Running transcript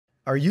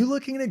Are you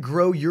looking to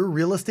grow your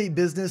real estate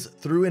business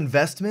through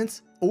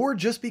investments or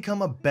just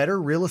become a better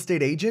real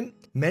estate agent?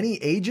 Many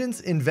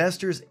agents,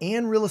 investors,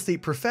 and real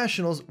estate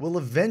professionals will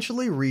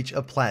eventually reach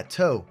a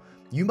plateau.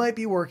 You might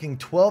be working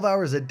 12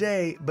 hours a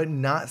day but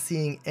not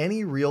seeing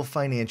any real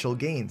financial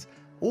gains.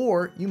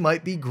 Or you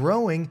might be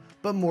growing,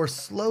 but more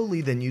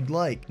slowly than you'd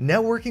like.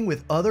 Networking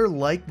with other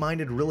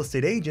like-minded real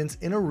estate agents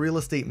in a real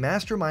estate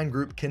mastermind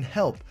group can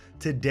help.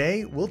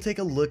 Today, we'll take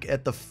a look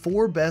at the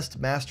 4 best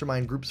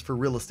mastermind groups for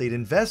real estate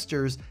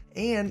investors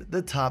and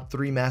the top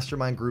 3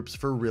 mastermind groups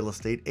for real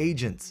estate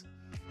agents.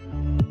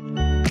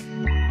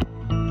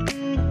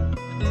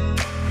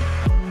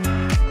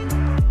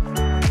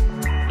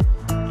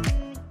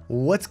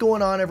 What's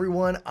going on,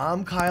 everyone?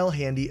 I'm Kyle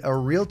Handy, a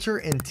realtor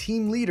and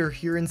team leader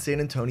here in San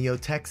Antonio,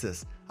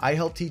 Texas. I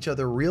help teach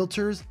other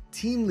realtors,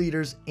 team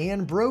leaders,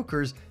 and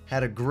brokers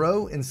how to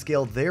grow and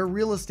scale their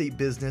real estate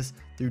business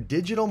through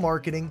digital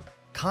marketing,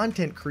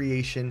 content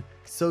creation,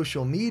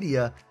 social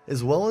media,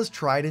 as well as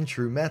tried and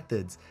true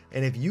methods.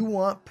 And if you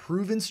want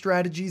proven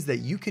strategies that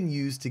you can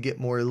use to get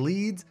more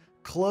leads,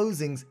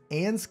 closings,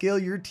 and scale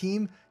your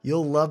team,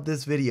 you'll love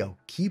this video.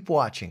 Keep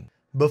watching.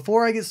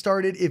 Before I get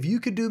started, if you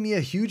could do me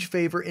a huge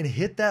favor and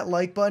hit that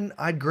like button,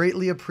 I'd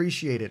greatly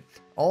appreciate it.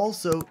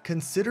 Also,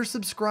 consider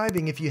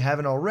subscribing if you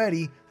haven't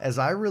already, as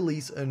I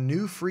release a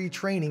new free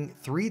training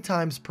 3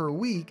 times per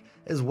week,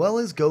 as well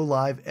as go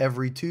live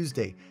every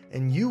Tuesday,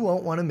 and you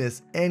won't want to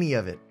miss any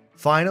of it.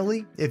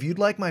 Finally, if you'd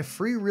like my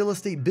free real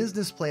estate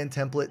business plan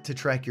template to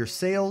track your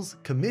sales,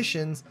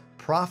 commissions,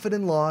 profit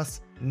and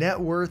loss, net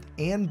worth,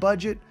 and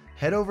budget,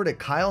 head over to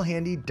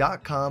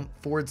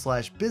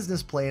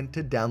kylehandy.com/business plan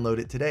to download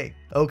it today.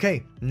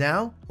 Okay,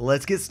 now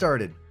let's get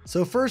started.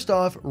 So first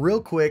off,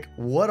 real quick,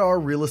 what are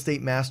real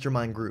estate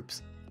mastermind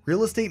groups?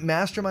 Real estate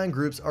mastermind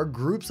groups are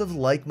groups of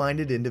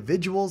like-minded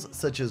individuals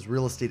such as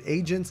real estate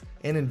agents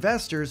and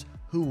investors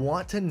who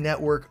want to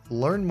network,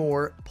 learn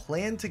more,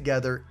 plan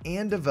together,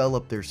 and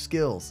develop their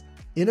skills.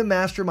 In a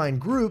mastermind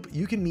group,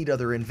 you can meet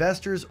other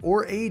investors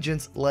or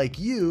agents like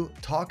you,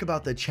 talk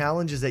about the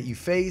challenges that you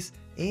face,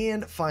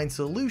 and find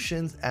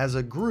solutions as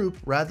a group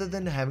rather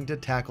than having to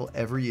tackle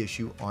every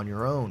issue on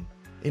your own.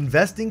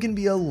 Investing can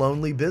be a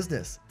lonely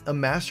business. A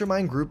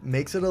mastermind group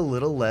makes it a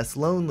little less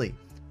lonely.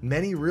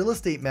 Many real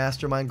estate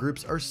mastermind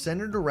groups are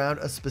centered around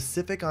a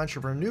specific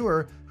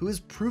entrepreneur who has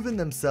proven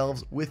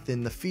themselves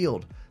within the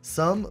field.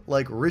 Some,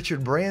 like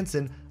Richard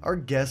Branson, are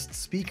guest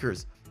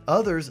speakers.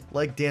 Others,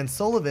 like Dan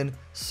Sullivan,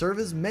 serve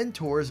as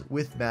mentors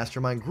with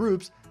mastermind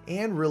groups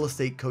and real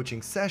estate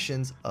coaching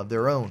sessions of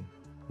their own.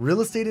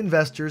 Real estate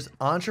investors,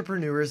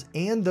 entrepreneurs,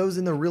 and those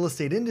in the real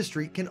estate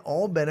industry can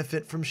all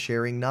benefit from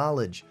sharing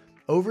knowledge.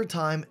 Over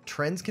time,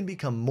 trends can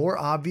become more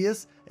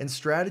obvious and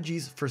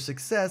strategies for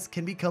success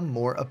can become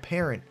more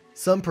apparent.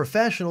 Some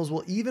professionals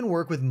will even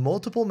work with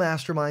multiple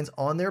masterminds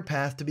on their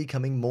path to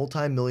becoming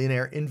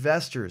multi-millionaire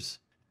investors.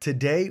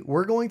 Today,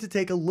 we're going to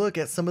take a look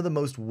at some of the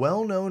most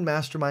well-known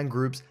mastermind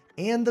groups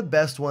and the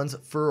best ones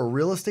for a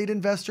real estate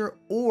investor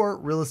or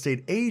real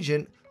estate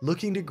agent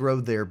looking to grow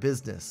their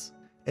business.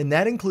 And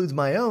that includes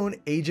my own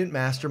Agent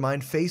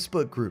Mastermind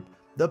Facebook group,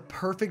 the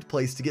perfect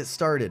place to get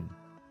started.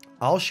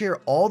 I'll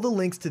share all the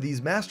links to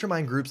these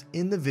mastermind groups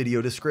in the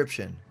video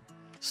description.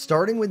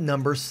 Starting with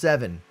number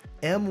 7,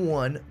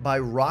 M1 by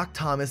Rock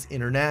Thomas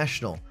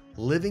International,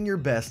 Living Your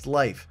Best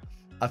Life.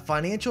 A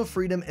financial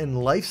freedom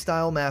and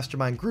lifestyle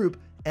mastermind group,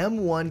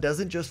 M1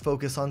 doesn't just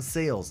focus on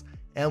sales.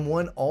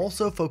 M1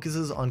 also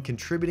focuses on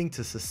contributing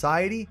to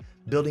society,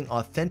 building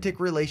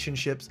authentic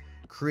relationships,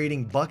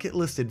 creating bucket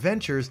list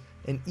adventures,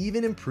 and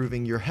even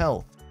improving your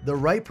health. The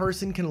right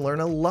person can learn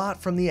a lot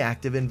from the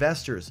active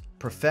investors,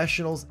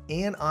 professionals,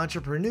 and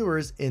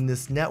entrepreneurs in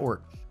this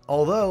network,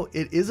 although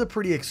it is a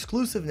pretty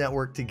exclusive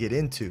network to get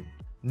into.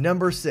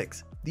 Number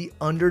 6, the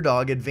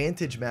Underdog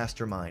Advantage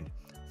Mastermind.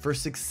 For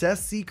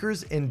success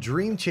seekers and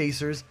dream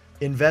chasers,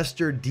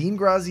 investor Dean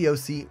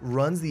Graziosi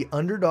runs the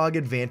Underdog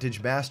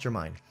Advantage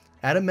Mastermind.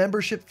 At a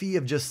membership fee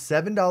of just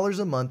 $7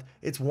 a month,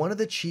 it's one of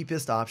the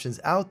cheapest options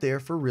out there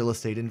for real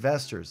estate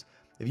investors.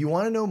 If you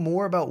want to know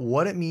more about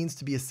what it means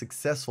to be a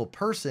successful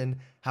person,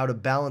 how to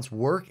balance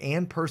work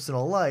and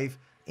personal life,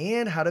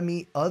 and how to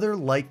meet other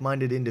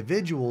like-minded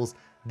individuals,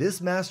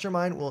 this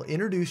mastermind will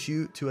introduce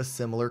you to a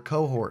similar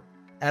cohort.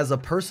 As a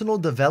personal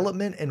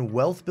development and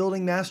wealth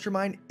building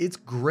mastermind, it's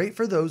great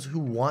for those who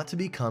want to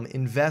become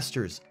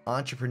investors,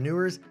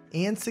 entrepreneurs,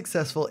 and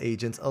successful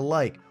agents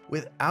alike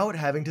without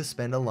having to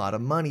spend a lot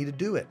of money to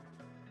do it.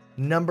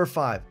 Number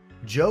 5,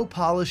 Joe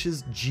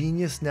Polish's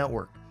Genius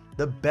Network,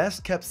 the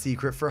best kept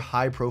secret for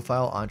high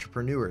profile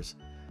entrepreneurs.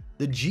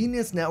 The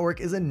Genius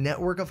Network is a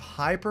network of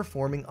high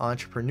performing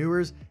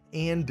entrepreneurs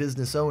and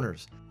business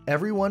owners.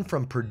 Everyone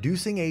from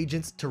producing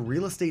agents to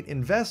real estate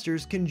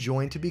investors can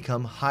join to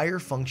become higher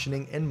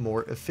functioning and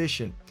more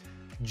efficient.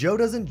 Joe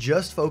doesn't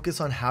just focus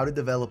on how to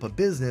develop a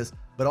business,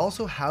 but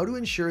also how to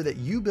ensure that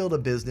you build a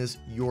business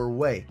your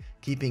way,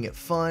 keeping it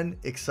fun,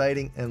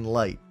 exciting, and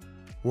light.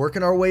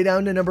 Working our way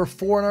down to number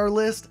 4 on our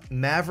list,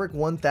 Maverick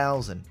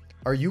 1000.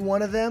 Are you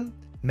one of them?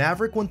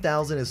 Maverick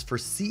 1000 is for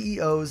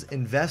CEOs,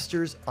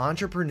 investors,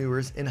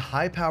 entrepreneurs, and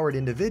high-powered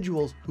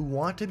individuals who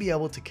want to be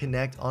able to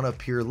connect on a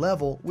peer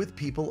level with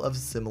people of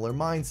similar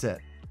mindset.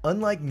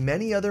 Unlike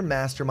many other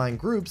mastermind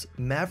groups,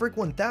 Maverick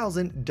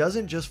 1000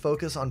 doesn't just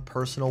focus on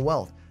personal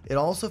wealth, it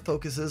also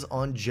focuses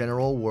on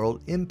general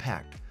world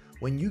impact.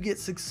 When you get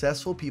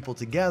successful people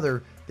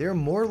together, they're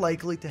more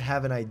likely to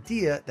have an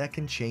idea that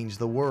can change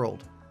the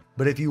world.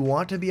 But if you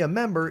want to be a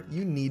member,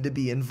 you need to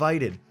be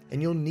invited,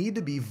 and you'll need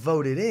to be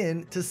voted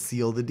in to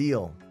seal the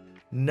deal.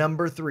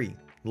 Number 3,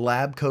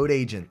 Lab Coat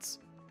Agents.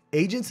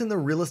 Agents in the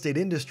real estate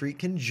industry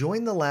can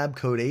join the Lab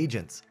Coat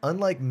Agents.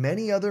 Unlike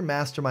many other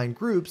mastermind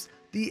groups,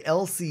 the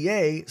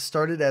LCA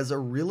started as a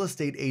real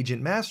estate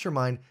agent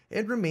mastermind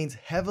and remains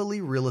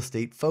heavily real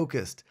estate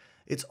focused.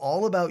 It's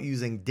all about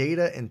using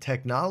data and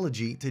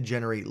technology to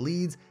generate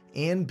leads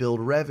and build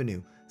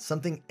revenue,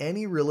 something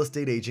any real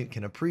estate agent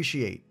can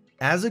appreciate.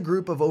 As a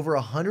group of over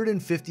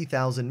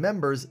 150,000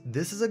 members,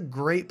 this is a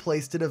great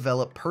place to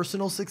develop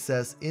personal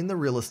success in the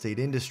real estate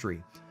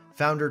industry.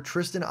 Founder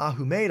Tristan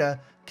Ahumeda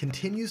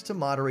continues to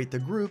moderate the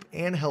group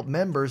and help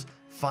members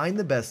find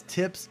the best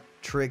tips,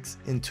 tricks,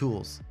 and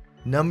tools.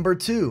 Number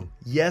 2,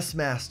 Yes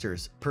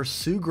Masters.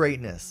 Pursue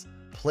greatness.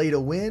 Play to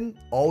win,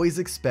 always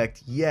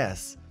expect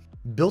yes.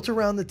 Built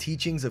around the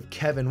teachings of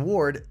Kevin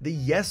Ward, the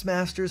Yes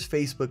Masters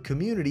Facebook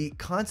community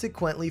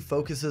consequently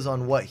focuses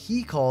on what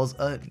he calls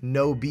a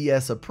no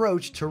BS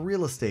approach to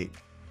real estate.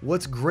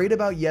 What's great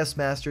about Yes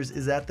Masters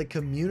is that the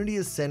community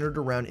is centered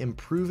around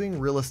improving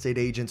real estate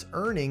agents'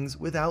 earnings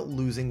without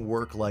losing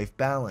work-life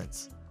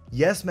balance.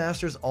 Yes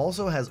Masters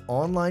also has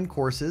online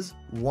courses,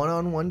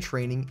 one-on-one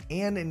training,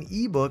 and an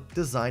ebook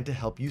designed to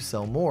help you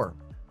sell more.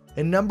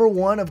 And number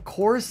 1, of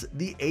course,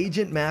 the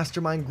Agent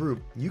Mastermind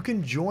group. You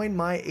can join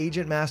my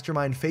Agent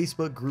Mastermind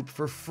Facebook group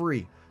for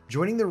free,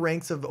 joining the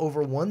ranks of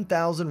over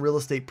 1,000 real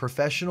estate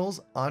professionals,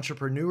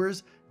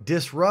 entrepreneurs,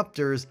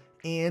 disruptors,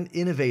 and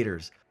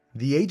innovators.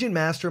 The Agent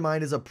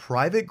Mastermind is a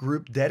private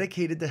group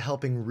dedicated to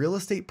helping real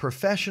estate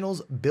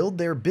professionals build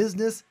their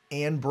business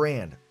and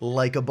brand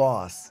like a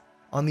boss.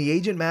 On the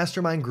Agent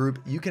Mastermind group,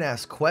 you can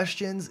ask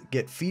questions,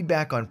 get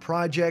feedback on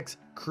projects,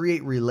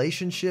 create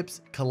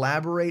relationships,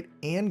 collaborate,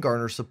 and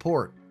garner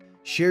support.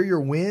 Share your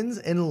wins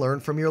and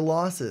learn from your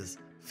losses.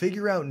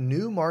 Figure out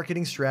new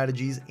marketing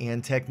strategies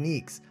and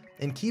techniques,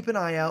 and keep an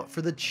eye out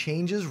for the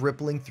changes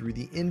rippling through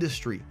the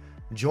industry.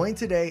 Join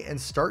today and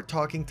start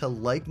talking to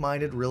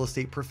like-minded real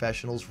estate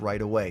professionals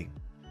right away.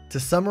 To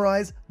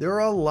summarize, there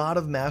are a lot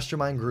of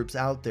mastermind groups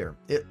out there.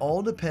 It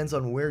all depends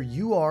on where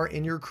you are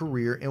in your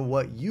career and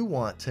what you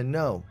want to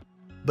know.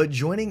 But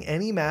joining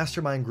any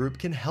mastermind group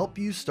can help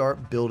you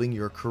start building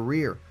your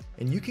career,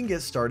 and you can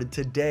get started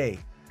today.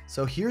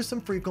 So here's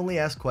some frequently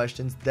asked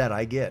questions that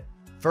I get.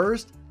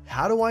 First,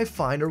 how do I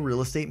find a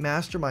real estate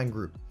mastermind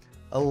group?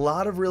 A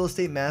lot of real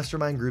estate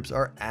mastermind groups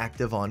are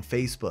active on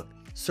Facebook.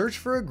 Search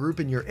for a group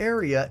in your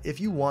area if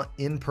you want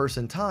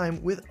in-person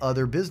time with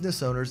other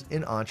business owners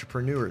and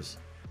entrepreneurs.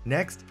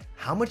 Next,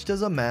 how much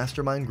does a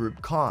mastermind group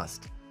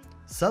cost?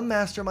 Some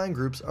mastermind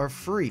groups are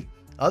free.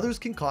 Others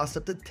can cost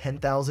up to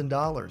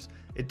 $10,000.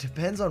 It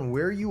depends on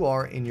where you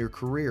are in your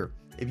career.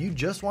 If you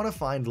just want to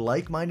find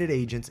like-minded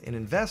agents and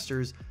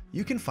investors,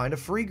 you can find a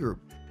free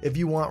group. If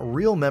you want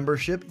real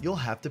membership, you'll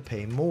have to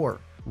pay more.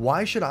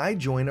 Why should I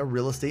join a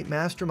real estate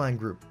mastermind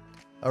group?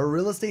 A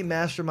real estate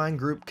mastermind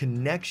group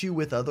connects you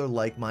with other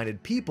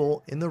like-minded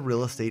people in the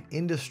real estate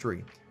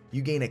industry.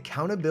 You gain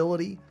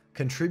accountability,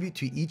 contribute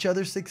to each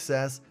other's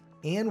success,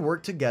 and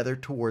work together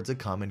towards a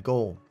common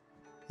goal.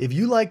 If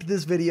you liked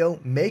this video,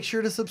 make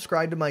sure to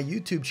subscribe to my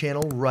YouTube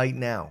channel right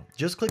now.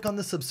 Just click on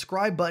the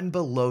subscribe button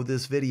below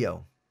this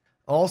video.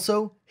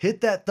 Also,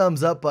 hit that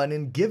thumbs up button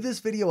and give this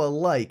video a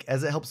like,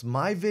 as it helps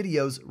my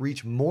videos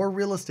reach more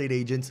real estate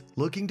agents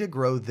looking to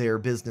grow their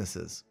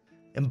businesses.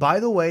 And by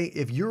the way,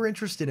 if you're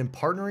interested in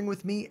partnering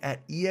with me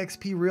at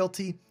eXp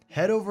Realty,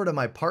 head over to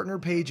my partner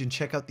page and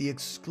check out the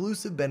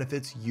exclusive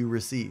benefits you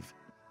receive.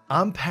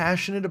 I'm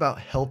passionate about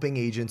helping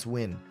agents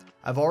win.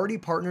 I've already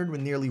partnered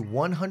with nearly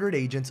 100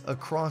 agents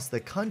across the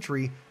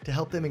country to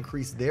help them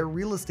increase their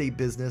real estate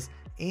business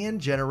and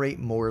generate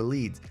more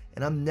leads,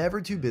 and I'm never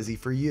too busy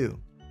for you.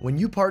 When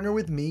you partner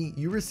with me,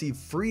 you receive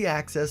free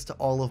access to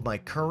all of my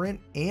current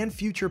and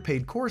future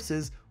paid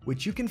courses,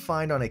 which you can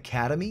find on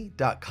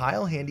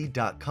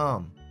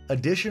academy.kylehandy.com.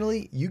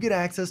 Additionally, you get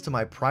access to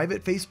my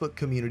private Facebook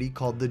community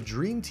called the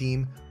Dream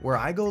Team, where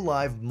I go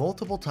live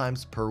multiple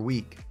times per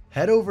week.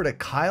 Head over to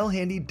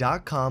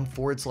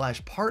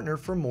kylehandy.com/partner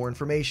for more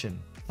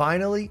information.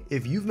 Finally,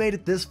 if you've made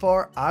it this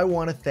far, I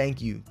want to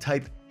thank you.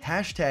 Type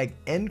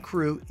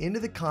 #EndCrew into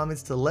the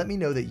comments to let me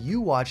know that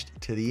you watched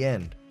to the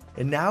end.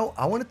 And now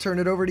I want to turn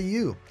it over to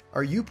you.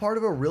 Are you part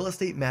of a real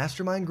estate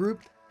mastermind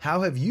group?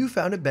 How have you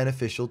found it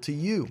beneficial to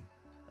you?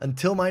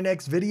 Until my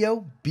next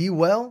video, be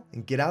well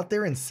and get out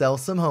there and sell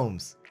some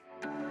homes.